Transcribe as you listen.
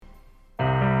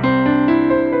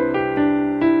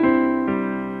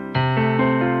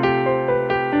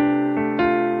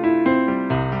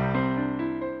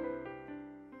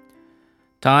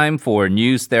Time for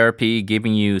news therapy,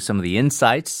 giving you some of the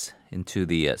insights into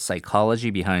the psychology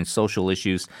behind social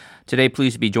issues. Today,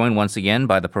 pleased to be joined once again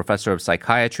by the professor of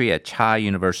psychiatry at Cha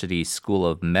University School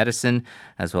of Medicine,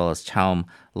 as well as Chaum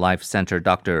Life Center,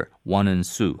 Dr. Eun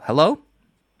Soo. Hello.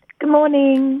 Good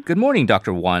morning. Good morning,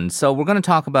 Dr. Won. So we're going to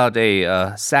talk about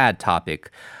a sad topic.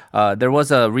 There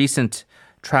was a recent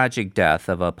tragic death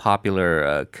of a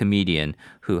popular comedian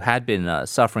who had been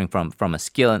suffering from a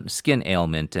skin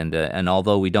ailment, and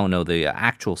although we don't know the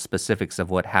actual specifics of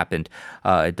what happened,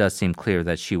 it does seem clear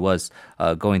that she was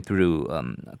going through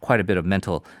quite a bit of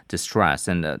mental distress.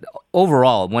 And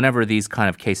overall, whenever these kind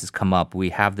of cases come up, we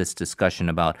have this discussion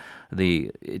about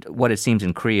what it seems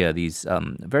in Korea, these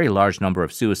very large number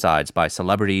of suicides by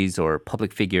celebrities or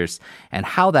public figures, and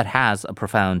how that has a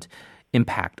profound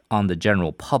impact on the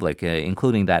general public,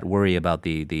 including that worry about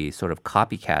the sort of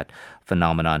copycat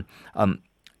phenomenon.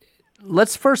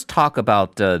 Let's first talk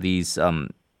about these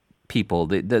people,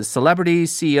 the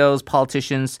celebrities, CEOs,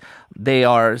 politicians. They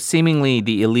are seemingly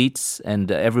the elites,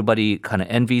 and everybody kind of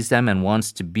envies them and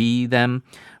wants to be them.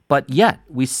 But yet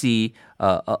we see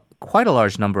quite a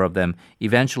large number of them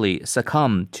eventually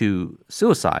succumb to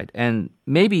suicide. And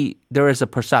maybe there is a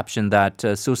perception that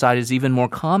suicide is even more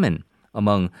common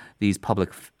among these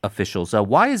public officials.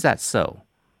 Why is that so?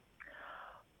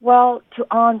 Well, to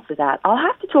answer that, I'll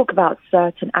have to talk about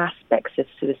certain aspects of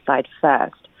suicide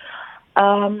first.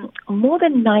 More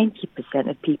than 90%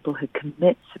 of people who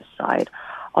commit suicide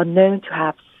are known to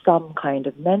have some kind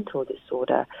of mental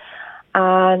disorder.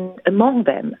 And among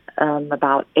them,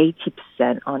 about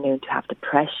 80% are known to have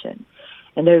depression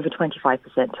and over 25%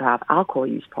 to have alcohol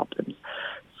use problems.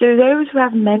 So those who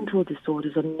have mental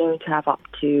disorders are known to have up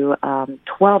to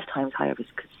 12 times higher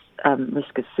risk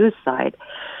of suicide.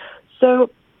 So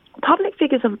public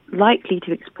figures are likely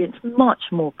to experience much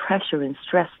more pressure and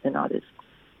stress than others,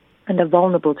 and are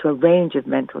vulnerable to a range of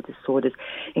mental disorders,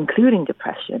 including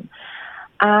depression.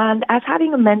 And as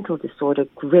having a mental disorder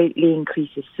greatly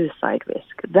increases suicide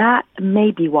risk, that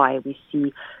may be why we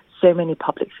see so many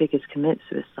public figures commit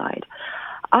suicide.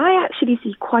 I actually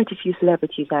see quite a few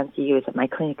celebrities and CEOs at my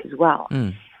clinic as well.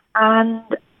 And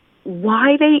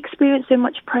why they experience so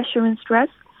much pressure and stress?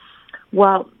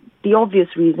 Well, the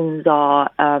obvious reasons are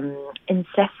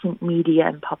incessant media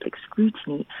and public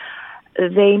scrutiny.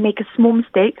 They make a small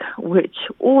mistake, which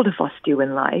all of us do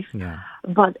in life,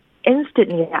 but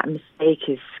instantly that mistake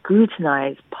is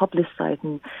scrutinized, publicized,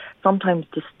 and sometimes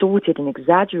distorted and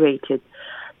exaggerated.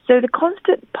 So the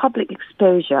constant public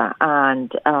exposure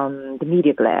and the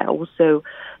media glare also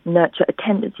nurture a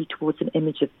tendency towards an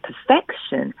image of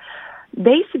perfection.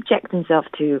 They subject themselves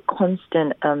to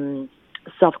constant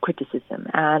self-criticism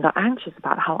and are anxious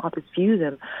about how others view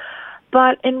them.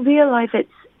 But in real life, it's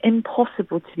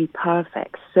impossible to be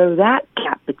perfect. So that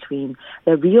gap between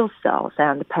their real selves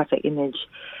and the perfect image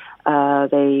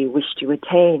they wish to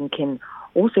attain can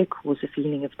also cause a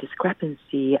feeling of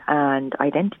discrepancy and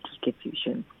identity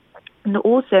confusion. And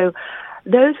also,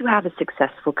 those who have a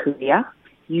successful career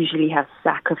usually have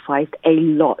sacrificed a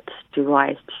lot to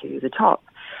rise to the top,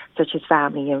 such as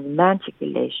family and romantic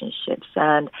relationships.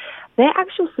 And their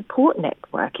actual support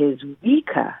network is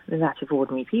weaker than that of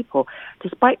ordinary people,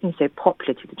 despite being so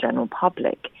popular to the general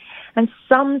public. And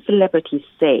some celebrities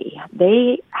say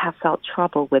they have felt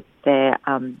trouble with their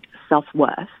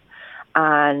self-worth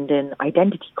and an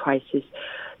identity crisis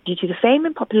due to the fame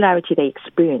and popularity they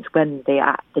experience when they are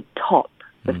at the top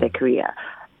of their career,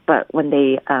 but when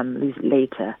they lose it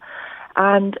later.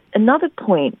 And another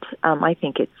point, I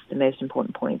think it's the most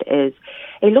important point, is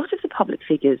a lot of the public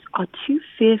figures are too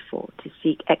fearful to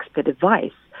seek expert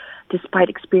advice despite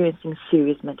experiencing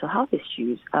serious mental health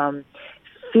issues,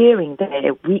 fearing that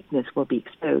their weakness will be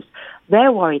exposed.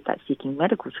 They're worried that seeking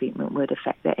medical treatment would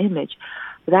affect their image.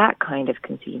 That kind of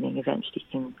concealing eventually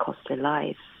can cost their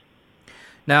lives.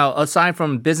 Now, aside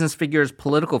from business figures,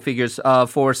 political figures,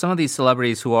 for some of these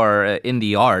celebrities who are in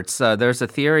the arts, there's a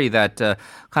theory that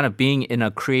kind of being in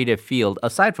a creative field,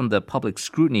 aside from the public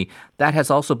scrutiny, that has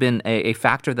also been a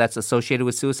factor that's associated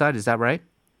with suicide. Is that right?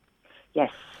 Yes.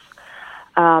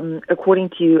 According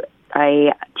to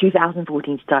a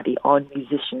 2014 study on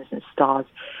musicians and stars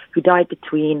who died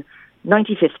between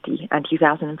 1950 and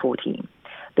 2014,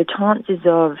 the chances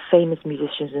of famous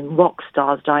musicians and rock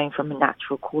stars dying from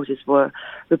natural causes were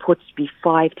reported to be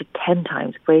 5 to 10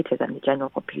 times greater than the general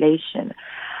population.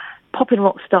 Pop and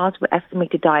rock stars were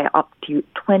estimated to die up to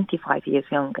 25 years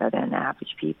younger than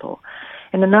average people.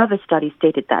 And another study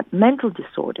stated that mental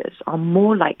disorders are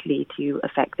more likely to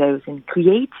affect those in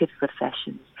creative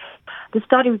professions. The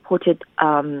study reported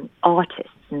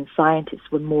artists and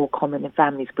scientists were more common in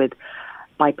families with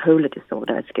bipolar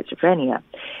disorder, schizophrenia,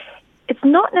 it's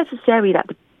not necessary that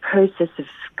the process of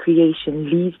creation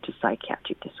leads to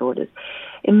psychiatric disorders.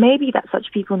 It may be that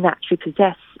such people naturally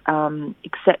possess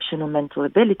exceptional mental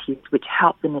abilities which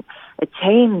help them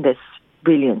attain this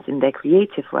brilliance in their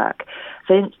creative work.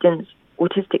 For instance,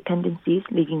 autistic tendencies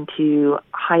leading to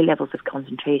high levels of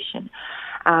concentration,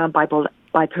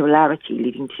 bipolarity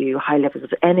leading to high levels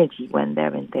of energy when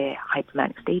they're in their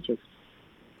hypomanic stages.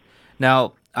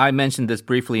 Now, I mentioned this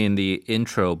briefly in the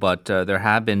intro, but there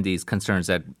have been these concerns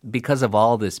that because of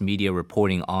all this media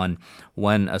reporting on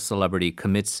when a celebrity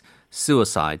commits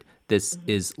suicide, this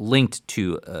is linked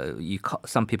to,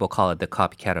 some people call it the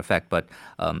copycat effect, but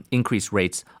increased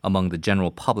rates among the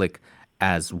general public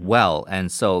as well.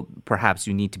 And so perhaps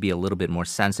you need to be a little bit more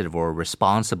sensitive or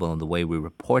responsible in the way we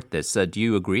report this. Do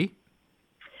you agree?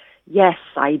 Yes,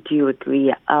 I do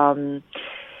agree.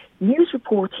 News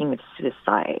reporting of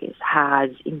suicides has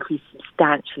increased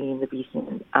substantially in the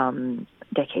recent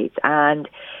decades, and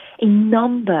a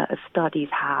number of studies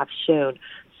have shown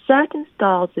certain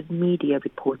styles of media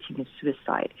reporting of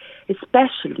suicide,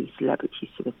 especially celebrity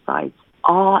suicides,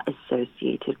 are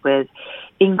associated with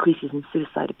increases in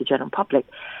suicide of the general public,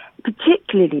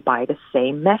 particularly by the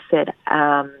same method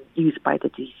used by the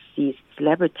deceased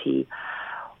celebrity.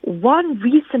 One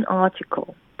recent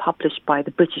article published by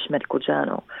the British Medical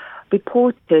Journal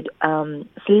reported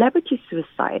celebrity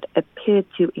suicide appeared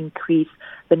to increase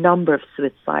the number of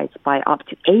suicides by up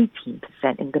to 18%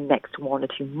 in the next 1 or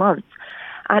 2 months.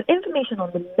 And information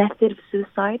on the method of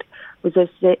suicide was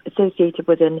associated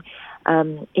with an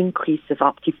increase of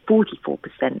up to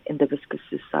 44% in the risk of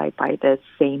suicide by the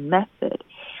same method.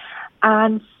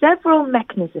 And several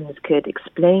mechanisms could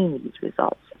explain these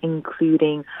results,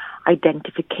 including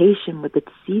identification with the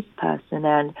deceased person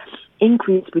and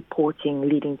increased reporting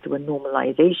leading to a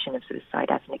normalization of suicide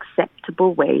as an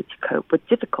acceptable way to cope with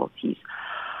difficulties.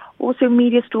 Also,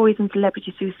 media stories on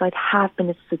celebrity suicide have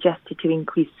been suggested to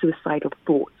increase suicidal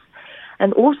thoughts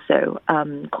and also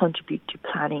contribute to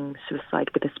planning suicide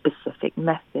with a specific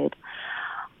method.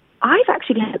 I've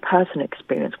actually had a personal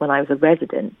experience when I was a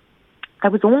resident. I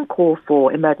was on call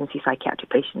for emergency psychiatric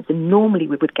patients, and normally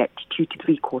we would get 2 to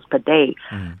 3 calls per day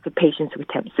for patients who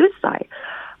attempt suicide.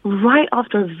 Right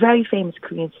after a very famous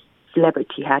Korean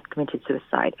celebrity had committed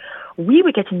suicide, we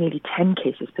were getting nearly 10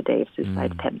 cases per day of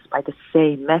suicide attempts by the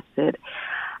same method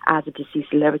as a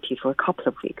deceased celebrity for a couple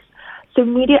of weeks. So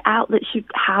media outlets should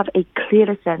have a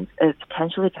clearer sense of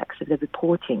potential effects of their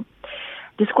reporting.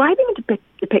 Describing and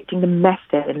depicting the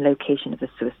method and location of the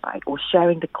suicide, or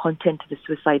sharing the content of the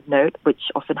suicide note,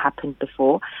 which often happened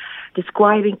before,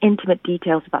 describing intimate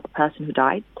details about the person who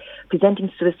died, presenting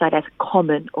suicide as a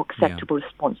common or acceptable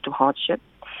response to hardship,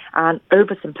 and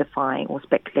oversimplifying or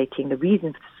speculating the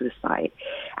reasons for suicide,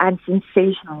 and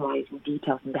sensationalizing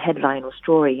details in the headline or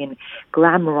story, and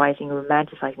glamorizing or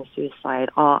romanticizing suicide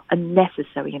are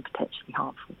unnecessary and potentially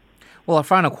harmful. Well, a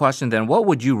final question then. What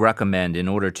would you recommend in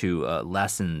order to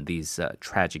lessen these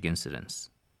tragic incidents?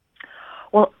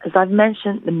 Well, as I've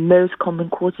mentioned, the most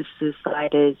common cause of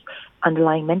suicide is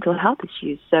underlying mental health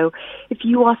issues. So if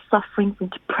you are suffering from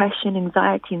depression,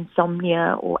 anxiety,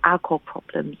 insomnia, or alcohol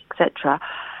problems, etc.,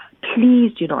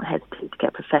 please do not hesitate to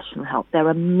get professional help. There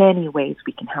are many ways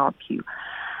we can help you.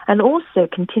 And also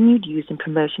continued use and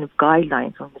promotion of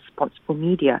guidelines on responsible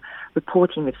media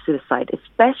reporting of suicide,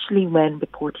 especially when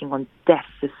reporting on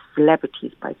deaths of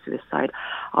celebrities by suicide,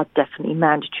 are definitely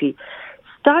mandatory.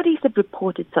 Studies have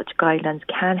reported such guidelines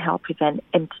can help prevent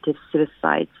emptive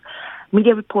suicides.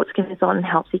 Media reports can result in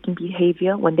help-seeking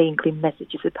behavior when they include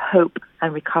messages of hope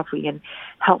and recovery and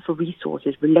helpful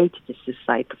resources related to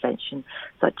suicide prevention,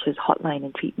 such as hotline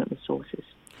and treatment resources.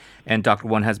 And Dr.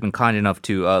 Won has been kind enough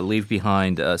to leave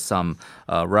behind some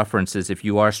references. If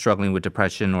you are struggling with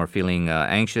depression or feeling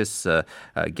anxious,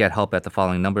 get help at the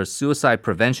following numbers. Suicide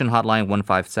Prevention Hotline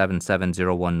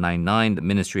 15770199, the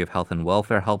Ministry of Health and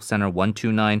Welfare Help Center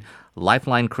 129,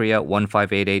 Lifeline Korea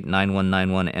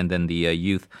 1588-9191, and then the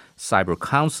Youth Cyber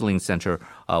Counseling Center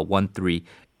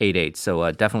 1388.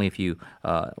 So definitely if you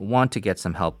want to get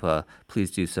some help,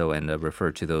 please do so and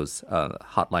refer to those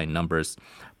hotline numbers.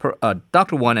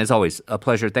 Dr. Won, as always, a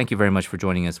pleasure. Thank you very much for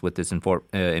joining us with this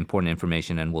important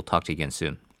information, and we'll talk to you again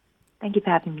soon. Thank you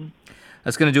for having me.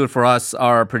 That's going to do it for us.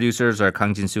 Our producers are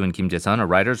Kang Jin-soo and Kim Jae-sun. Our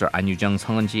writers are An Yu-jung,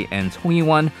 Sung Eun-ji, and Song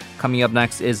Yi-won. Coming up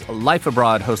next is Life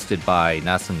Abroad, hosted by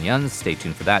Na Seung-yeon. Stay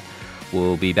tuned for that.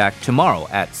 We'll be back tomorrow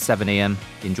at 7 a.m.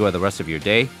 Enjoy the rest of your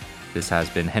day. This has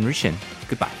been Henry Shin.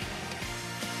 Goodbye.